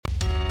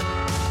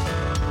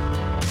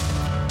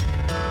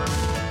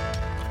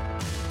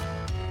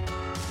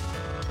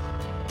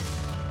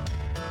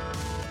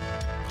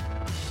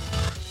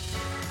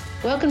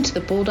Welcome to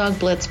the Bulldog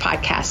Blitz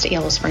podcast at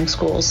Yellow Spring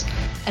Schools,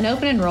 an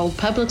open enrolled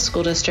public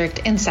school district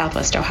in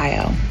Southwest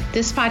Ohio.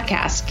 This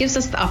podcast gives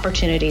us the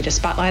opportunity to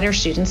spotlight our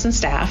students and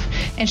staff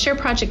and share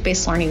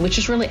project-based learning, which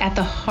is really at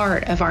the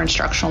heart of our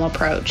instructional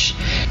approach.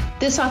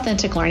 This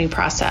authentic learning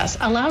process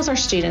allows our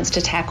students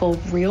to tackle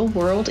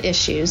real-world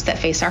issues that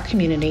face our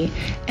community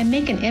and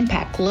make an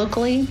impact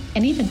locally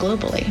and even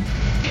globally.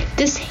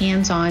 This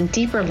hands-on,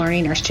 deeper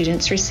learning our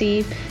students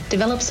receive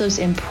develops those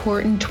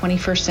important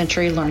 21st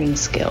century learning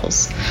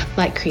skills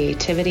like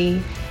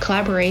creativity,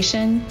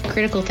 collaboration,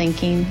 critical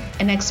thinking,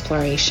 and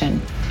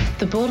exploration.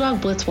 The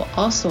Bulldog Blitz will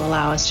also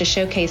allow us to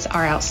showcase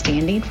our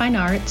outstanding fine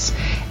arts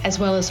as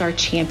well as our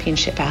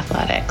championship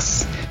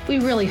athletics. We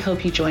really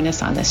hope you join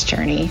us on this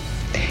journey.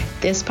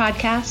 This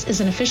podcast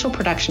is an official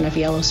production of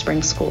Yellow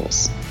Spring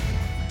Schools.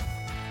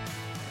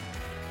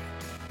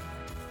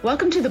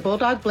 Welcome to the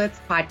Bulldog Blitz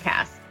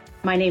podcast.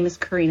 My name is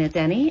Karina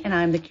Denny, and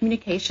I'm the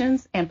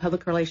Communications and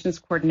Public Relations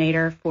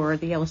Coordinator for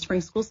the Yellow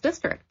Spring Schools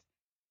District.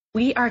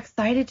 We are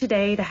excited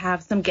today to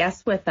have some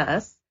guests with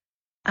us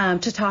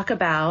to talk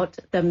about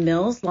the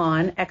Mills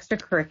Lawn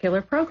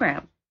Extracurricular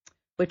Program,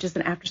 which is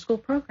an after-school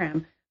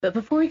program. But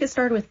before we get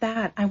started with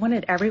that, I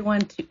wanted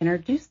everyone to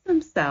introduce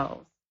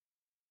themselves.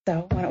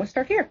 So why don't we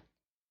start here?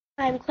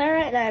 I'm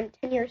Clara, and I'm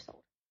 10 years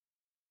old.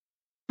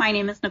 My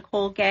name is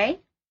Nicole Gay,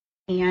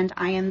 and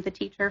I am the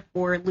teacher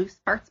for Loose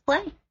Parts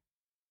Play.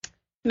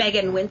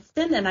 Megan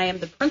Winston, and I am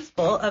the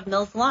principal of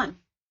Mills Lawn.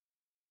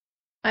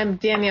 I'm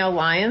Danielle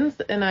Lyons,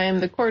 and I am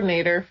the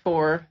coordinator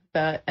for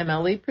the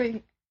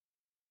MLEP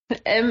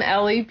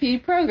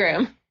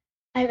program.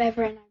 I'm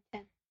Ever, and I'm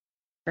 10.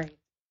 Great.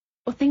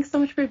 Well, thanks so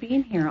much for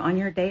being here on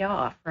your day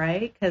off,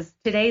 right? Because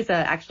today's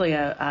actually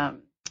a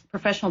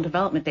professional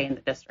development day in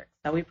the district,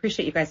 so we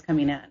appreciate you guys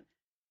coming in.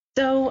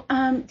 So,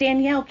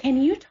 Danielle, can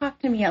you talk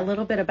to me a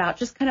little bit about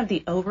just kind of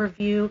the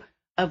overview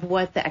of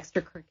what the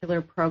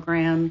extracurricular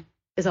program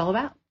is all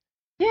about?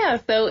 Yeah,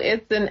 so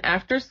it's an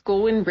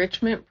after-school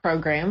enrichment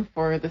program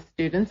for the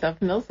students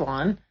of Mills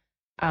Lawn.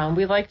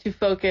 We like to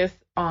focus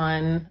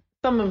on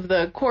some of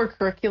the core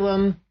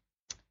curriculum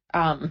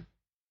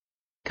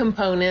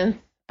components,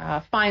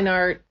 fine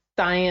art,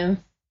 science,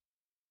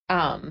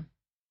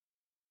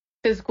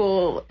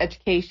 physical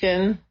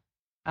education,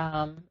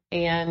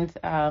 and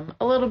a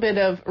little bit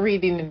of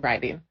reading and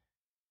writing.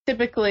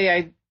 Typically,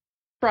 I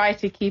try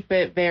to keep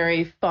it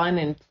very fun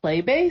and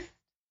play-based.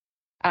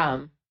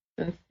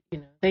 Since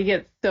they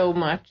get so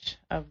much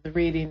of the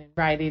reading and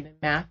writing and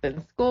math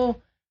in school,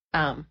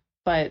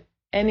 but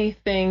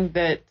anything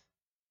that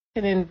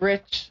can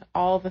enrich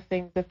all the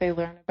things that they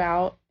learn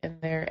about in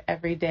their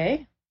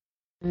everyday,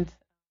 and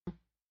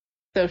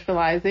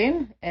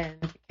socializing and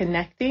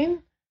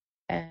connecting,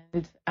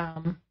 and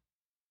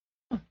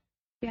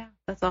yeah,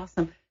 that's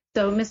awesome.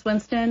 So, Miss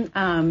Winston,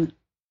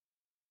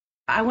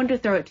 I wanted to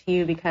throw it to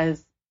you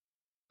because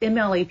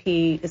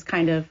MLEP is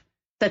kind of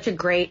such a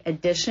great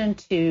addition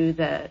to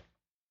the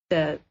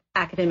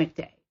academic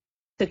day.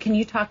 So can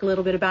you talk a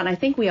little bit about, and I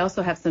think we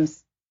also have some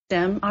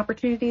STEM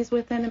opportunities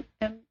within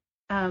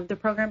the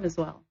program as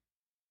well.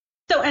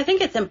 So I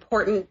think it's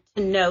important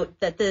to note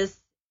that this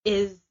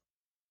is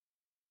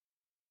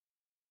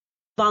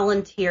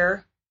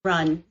volunteer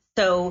run.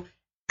 So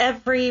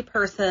every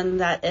person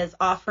that is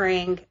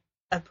offering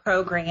a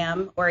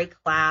program or a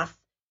class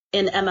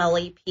in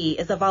MLEP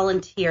is a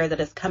volunteer that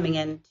is coming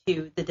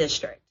into the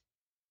district.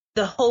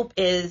 The hope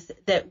is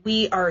that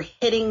we are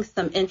hitting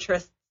some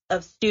interests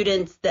of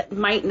students that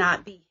might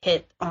not be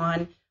hit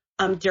on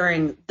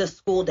during the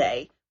school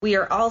day. We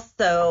are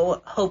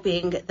also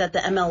hoping that the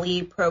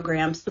MLE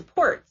program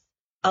supports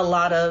a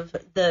lot of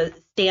the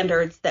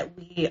standards that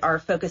we are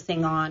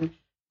focusing on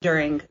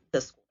during the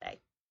school day.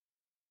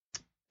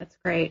 That's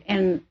great.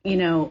 And,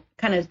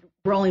 kind of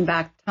rolling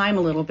back time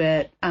a little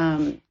bit,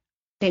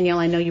 Danielle,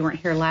 I know you weren't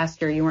here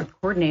last year. You weren't the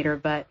coordinator,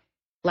 but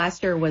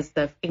last year was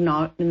the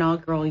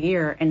inaugural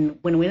year, and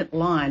when we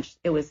launched,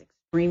 it was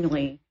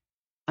extremely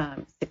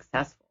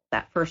successful.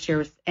 That first year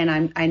was,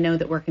 and I know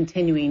that we're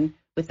continuing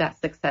with that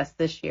success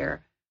this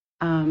year.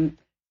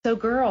 So,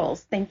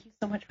 girls, thank you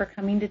so much for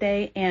coming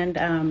today. And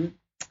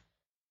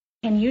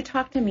can you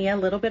talk to me a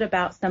little bit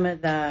about some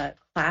of the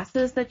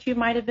classes that you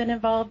might have been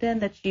involved in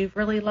that you've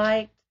really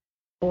liked,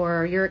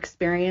 or your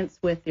experience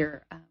with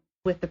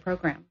the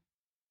program?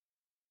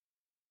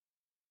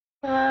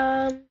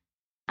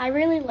 I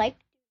really like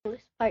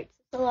Loose Parts.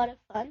 It's a lot of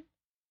fun.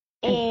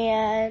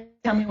 And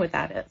tell me what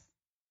that is.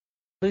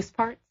 Loose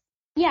Parts?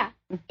 Yeah,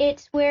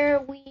 it's where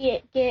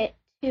we get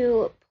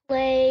to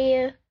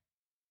play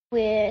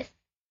with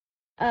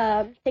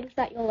things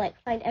that you'll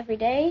find every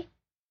day,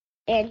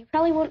 and you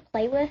probably won't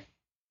play with,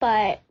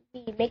 but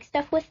we make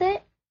stuff with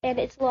it, and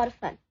it's a lot of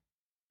fun.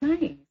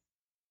 Nice.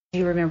 Do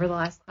you remember the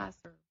last class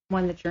or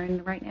one that you're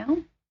in right now?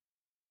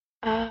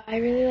 I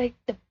really like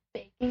the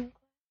baking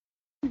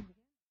class.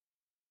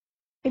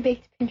 We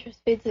baked Pinterest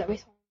foods that we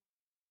saw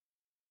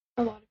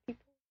a lot of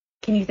people.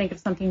 Can you think of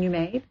something you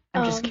made?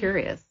 I'm just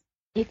curious.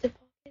 Pizza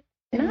pockets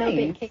and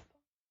no-bake cake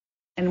pops.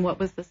 And what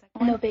was the second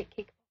one? No-bake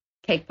cake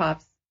pops. Cake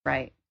pops,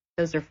 right.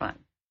 Those are fun.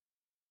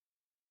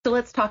 So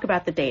let's talk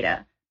about the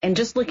data. And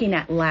just looking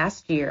at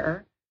last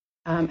year,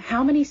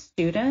 how many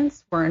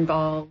students were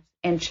involved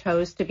and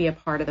chose to be a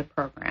part of the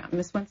program?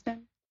 Ms.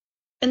 Winston?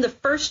 In the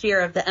first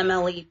year of the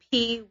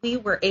MLEP, we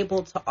were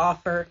able to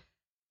offer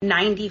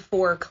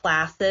 94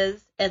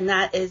 classes, and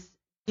that is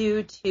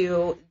due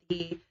to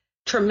the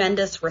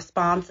tremendous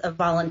response of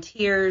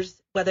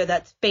volunteers, whether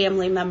that's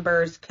family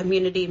members,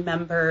 community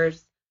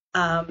members,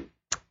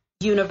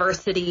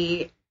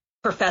 university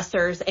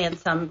professors, and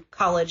some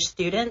college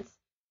students.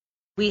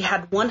 We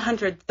had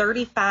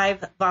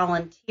 135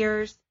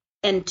 volunteers,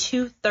 and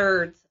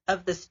 2/3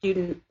 of the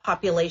student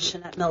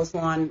population at Mills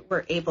Lawn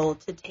were able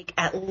to take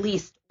at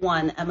least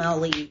one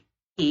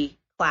MLEP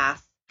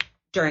class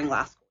during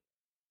last school year.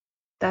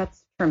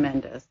 That's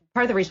tremendous.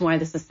 Part of the reason why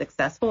this is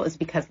successful is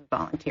because of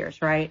volunteers,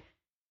 right?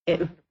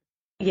 I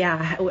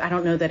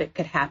don't know that it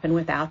could happen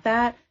without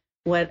that.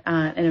 What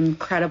an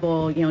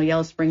incredible,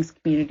 Yellow Springs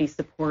community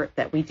support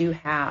that we do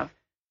have.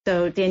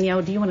 So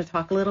Danielle, do you want to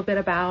talk a little bit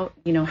about,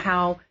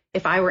 how,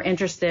 if I were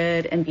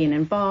interested in getting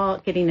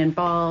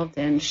involved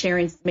and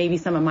sharing maybe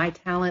some of my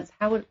talents,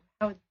 how would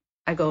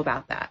I go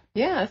about that?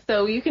 Yeah,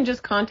 so you can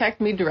just contact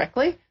me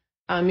directly.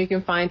 You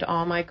can find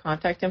all my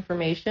contact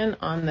information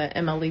on the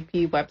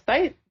MLEP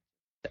website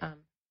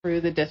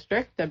through the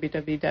district,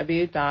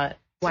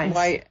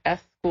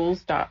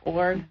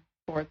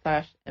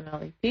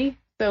 www.ysschools.org/MLEP.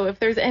 So if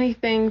there's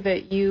anything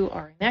that you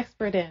are an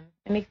expert in,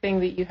 anything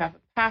that you have a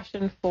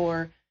passion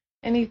for,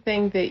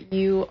 anything that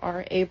you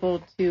are able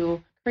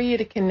to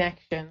create a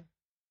connection,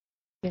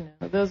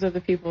 those are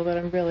the people that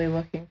I'm really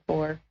looking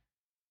for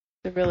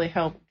to really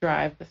help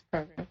drive this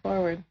program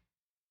forward.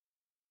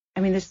 I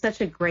mean, there's such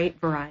a great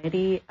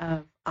variety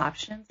of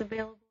options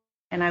available,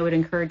 and I would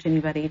encourage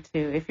anybody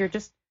to, if you're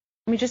just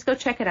go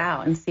check it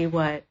out and see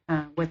what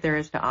there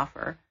is to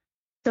offer.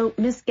 So,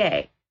 Ms.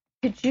 Gay,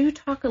 could you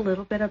talk a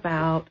little bit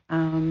about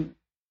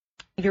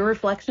your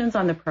reflections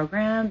on the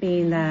program,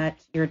 being that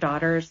your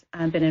daughter's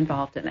been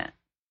involved in it?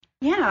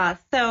 Yeah,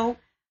 so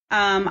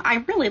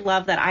I really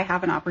love that I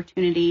have an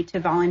opportunity to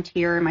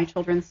volunteer in my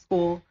children's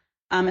school,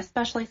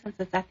 especially since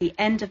it's at the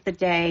end of the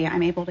day.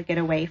 I'm able to get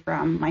away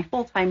from my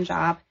full-time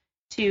job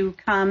to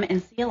come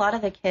and see a lot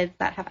of the kids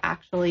that have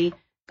actually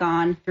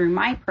gone through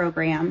my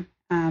program.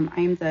 I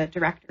am the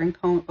director and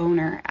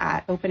co-owner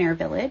at Open Air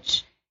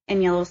Village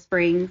in Yellow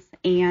Springs,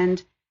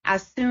 and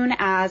as soon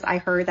as I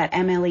heard that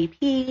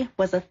MLEP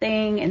was a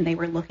thing and they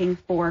were looking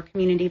for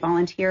community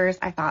volunteers,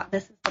 I thought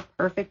this is the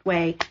perfect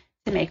way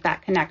to make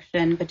that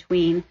connection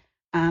between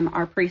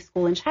our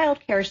preschool and child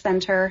care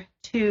center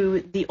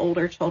to the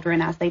older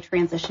children as they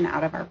transition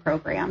out of our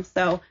program.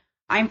 So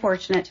I'm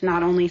fortunate to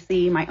not only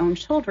see my own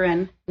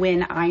children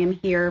when I am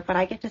here, but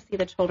I get to see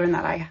the children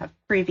that I have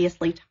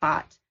previously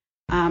taught.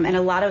 And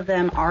a lot of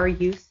them are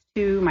used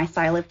to my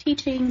style of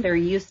teaching. They're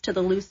used to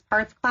the loose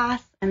parts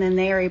class, and then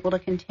they are able to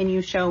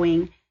continue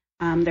showing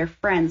their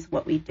friends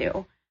what we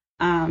do.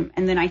 And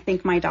then I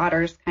think my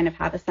daughters kind of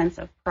have a sense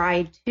of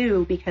pride,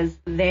 too, because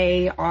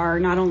they are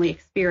not only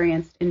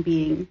experienced in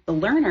being the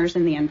learners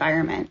in the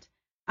environment,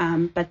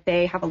 but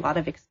they have a lot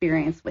of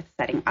experience with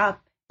setting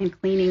up and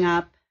cleaning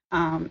up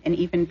and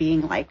even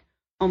being like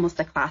almost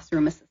a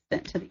classroom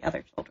assistant to the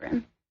other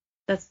children.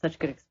 That's such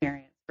good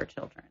experience for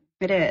children.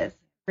 It is. It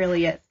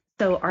really is.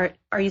 So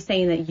are you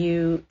saying that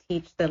you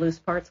teach the loose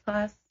parts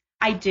class?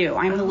 I do.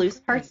 I'm the loose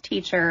parts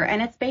teacher,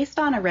 and it's based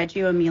on a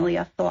Reggio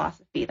Emilia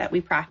philosophy that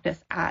we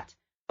practice at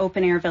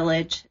Open Air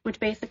Village, which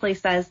basically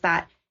says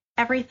that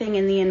everything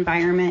in the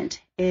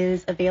environment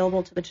is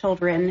available to the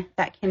children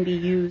that can be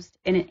used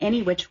in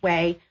any which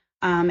way,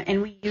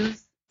 and we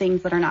use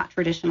things that are not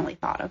traditionally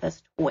thought of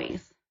as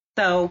toys.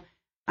 So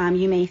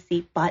you may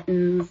see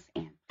buttons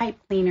and pipe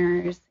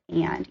cleaners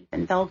and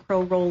even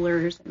Velcro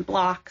rollers and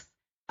blocks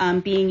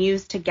being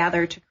used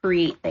together to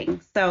create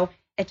things. So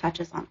it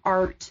touches on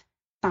art,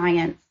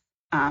 science,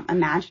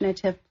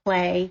 imaginative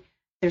play.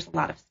 There's a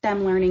lot of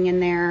STEM learning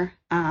in there.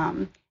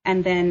 And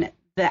then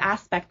the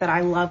aspect that I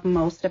love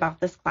most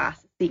about this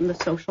class is seeing the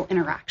social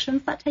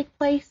interactions that take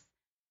place,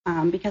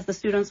 because the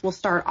students will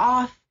start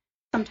off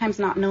sometimes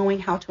not knowing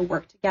how to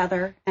work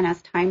together. And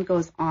as time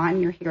goes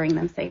on, you're hearing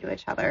them say to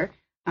each other,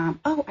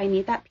 oh, I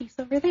need that piece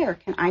over there.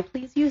 Can I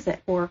please use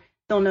it? Or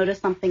they'll notice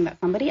something that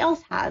somebody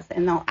else has,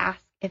 and they'll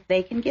ask if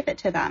they can give it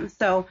to them.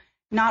 So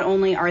not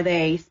only are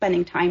they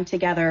spending time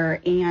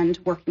together and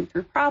working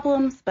through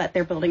problems, but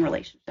they're building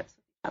relationships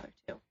with each other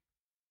too.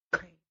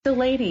 Great. So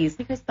ladies,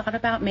 you guys thought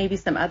about maybe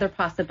some other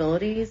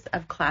possibilities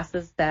of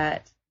classes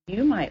that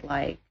you might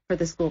like for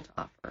the school to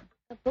offer?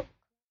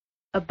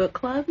 A book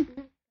club?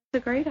 Mm-hmm. That's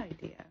a great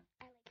idea.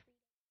 I like reading.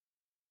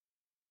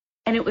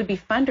 And it would be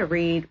fun to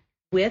read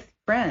with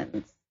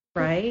friends,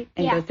 right?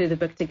 And Yeah. go through the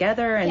book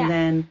together, and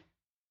then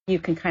you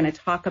can kind of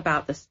talk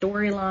about the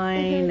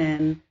storyline,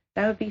 and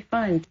that would be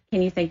fun.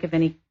 Can you think of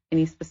any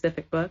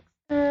specific books,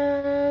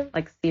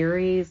 like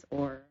series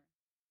or?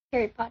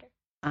 Harry Potter.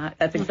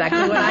 That's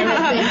exactly what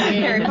I was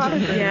thinking. Harry Potter.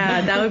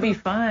 Yeah, that would be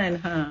fun,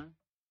 huh?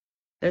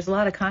 There's a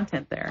lot of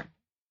content there.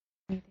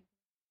 Be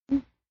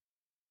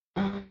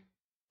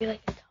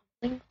like a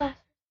tumbling class.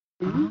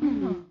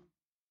 Oh.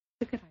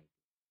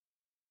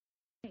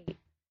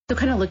 So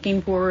kind of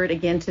looking forward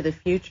again to the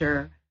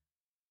future,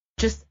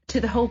 just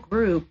to the whole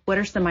group, what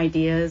are some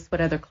ideas?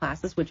 What other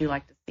classes would you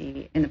like to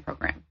see in the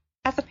program?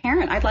 As a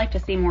parent, I'd like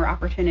to see more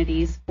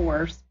opportunities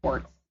for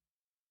sports.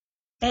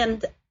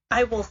 And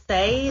I will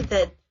say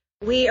that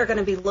we are going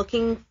to be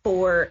looking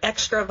for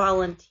extra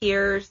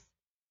volunteers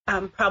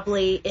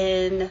probably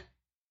in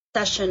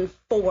session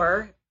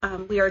 4.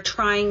 We are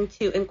trying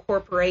to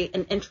incorporate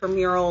an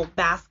intramural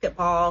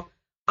basketball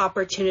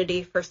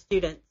opportunity for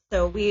students.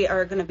 So we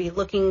are going to be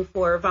looking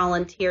for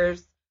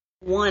volunteers,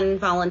 1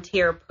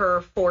 volunteer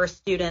per 4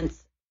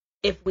 students,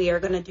 if we are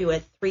going to do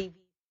a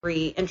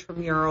 3v3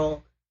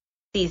 intramural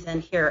season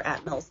here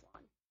at Mills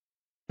Lawn.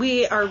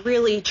 We are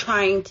really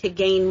trying to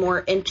gain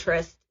more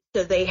interest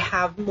so they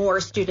have more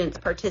students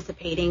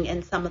participating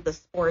in some of the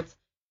sports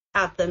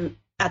at the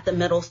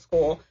middle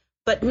school,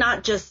 but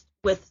not just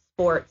with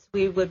sports.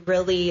 We would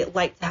really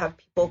like to have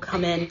people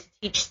come in to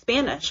teach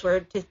Spanish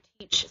or to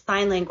teach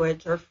sign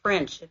language or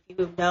French. If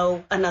you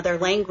know another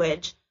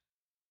language,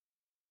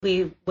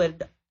 we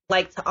would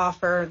like to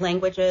offer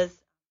languages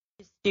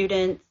to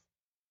students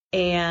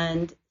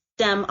and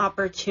STEM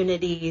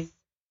opportunities.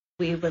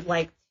 We would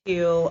like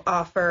to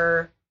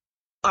offer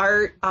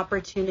art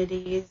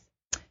opportunities.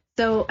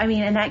 So,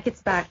 and that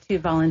gets back to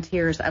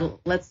volunteers.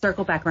 Let's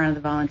circle back around to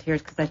the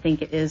volunteers because I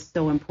think it is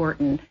so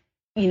important.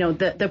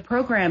 The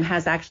program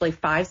has actually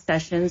 5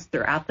 sessions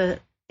throughout the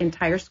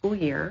entire school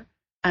year.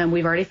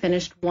 We've already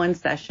finished 1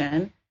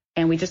 session,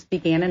 and we just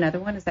began another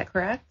one. Is that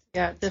correct?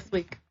 Yeah, this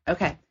week.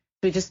 Okay.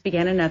 We just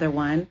began another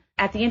one.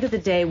 At the end of the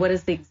day, what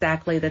is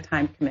exactly the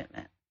time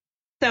commitment?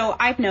 So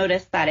I've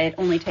noticed that it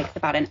only takes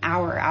about an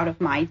hour out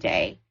of my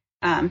day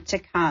to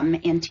come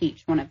and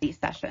teach one of these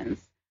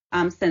sessions.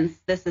 Since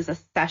this is a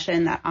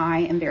session that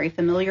I am very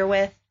familiar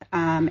with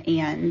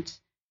and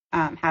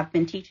have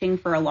been teaching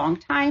for a long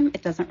time,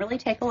 it doesn't really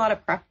take a lot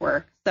of prep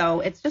work.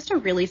 So it's just a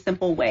really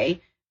simple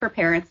way for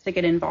parents to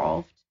get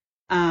involved.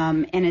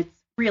 And it's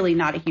really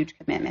not a huge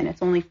commitment.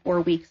 It's only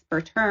 4 weeks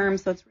per term,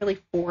 so it's really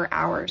 4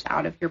 hours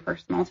out of your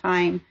personal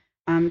time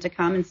to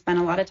come and spend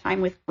a lot of time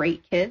with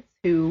great kids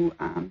who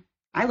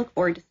I look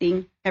forward to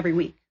seeing every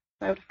week.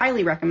 So I would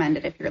highly recommend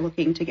it if you're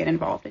looking to get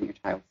involved in your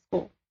child's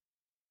school.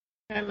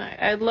 And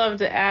I'd love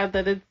to add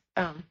that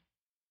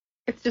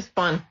it's just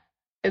fun.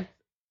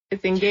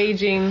 It's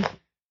engaging.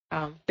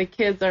 The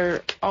kids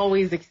are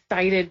always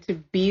excited to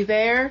be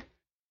there.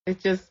 It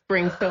just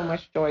brings so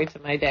much joy to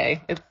my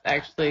day. It's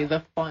actually the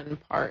fun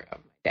part of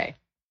my day.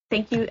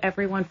 Thank you,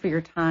 everyone, for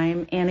your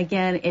time. And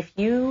again, if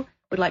you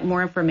would like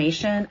more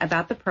information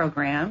about the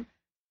program,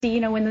 see,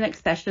 when the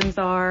next sessions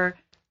are,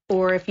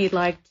 or if you'd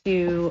like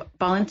to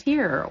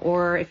volunteer,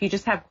 or if you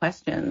just have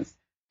questions,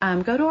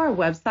 go to our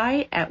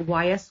website at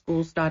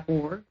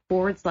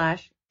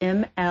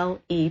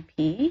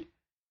ysschools.org/MLEP,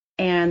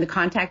 and the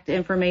contact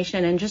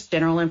information and just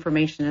general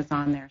information is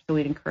on there. So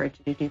we'd encourage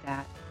you to do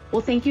that.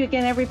 Well, thank you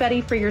again,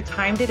 everybody, for your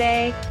time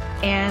today.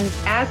 And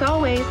as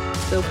always,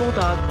 go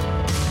Bulldogs.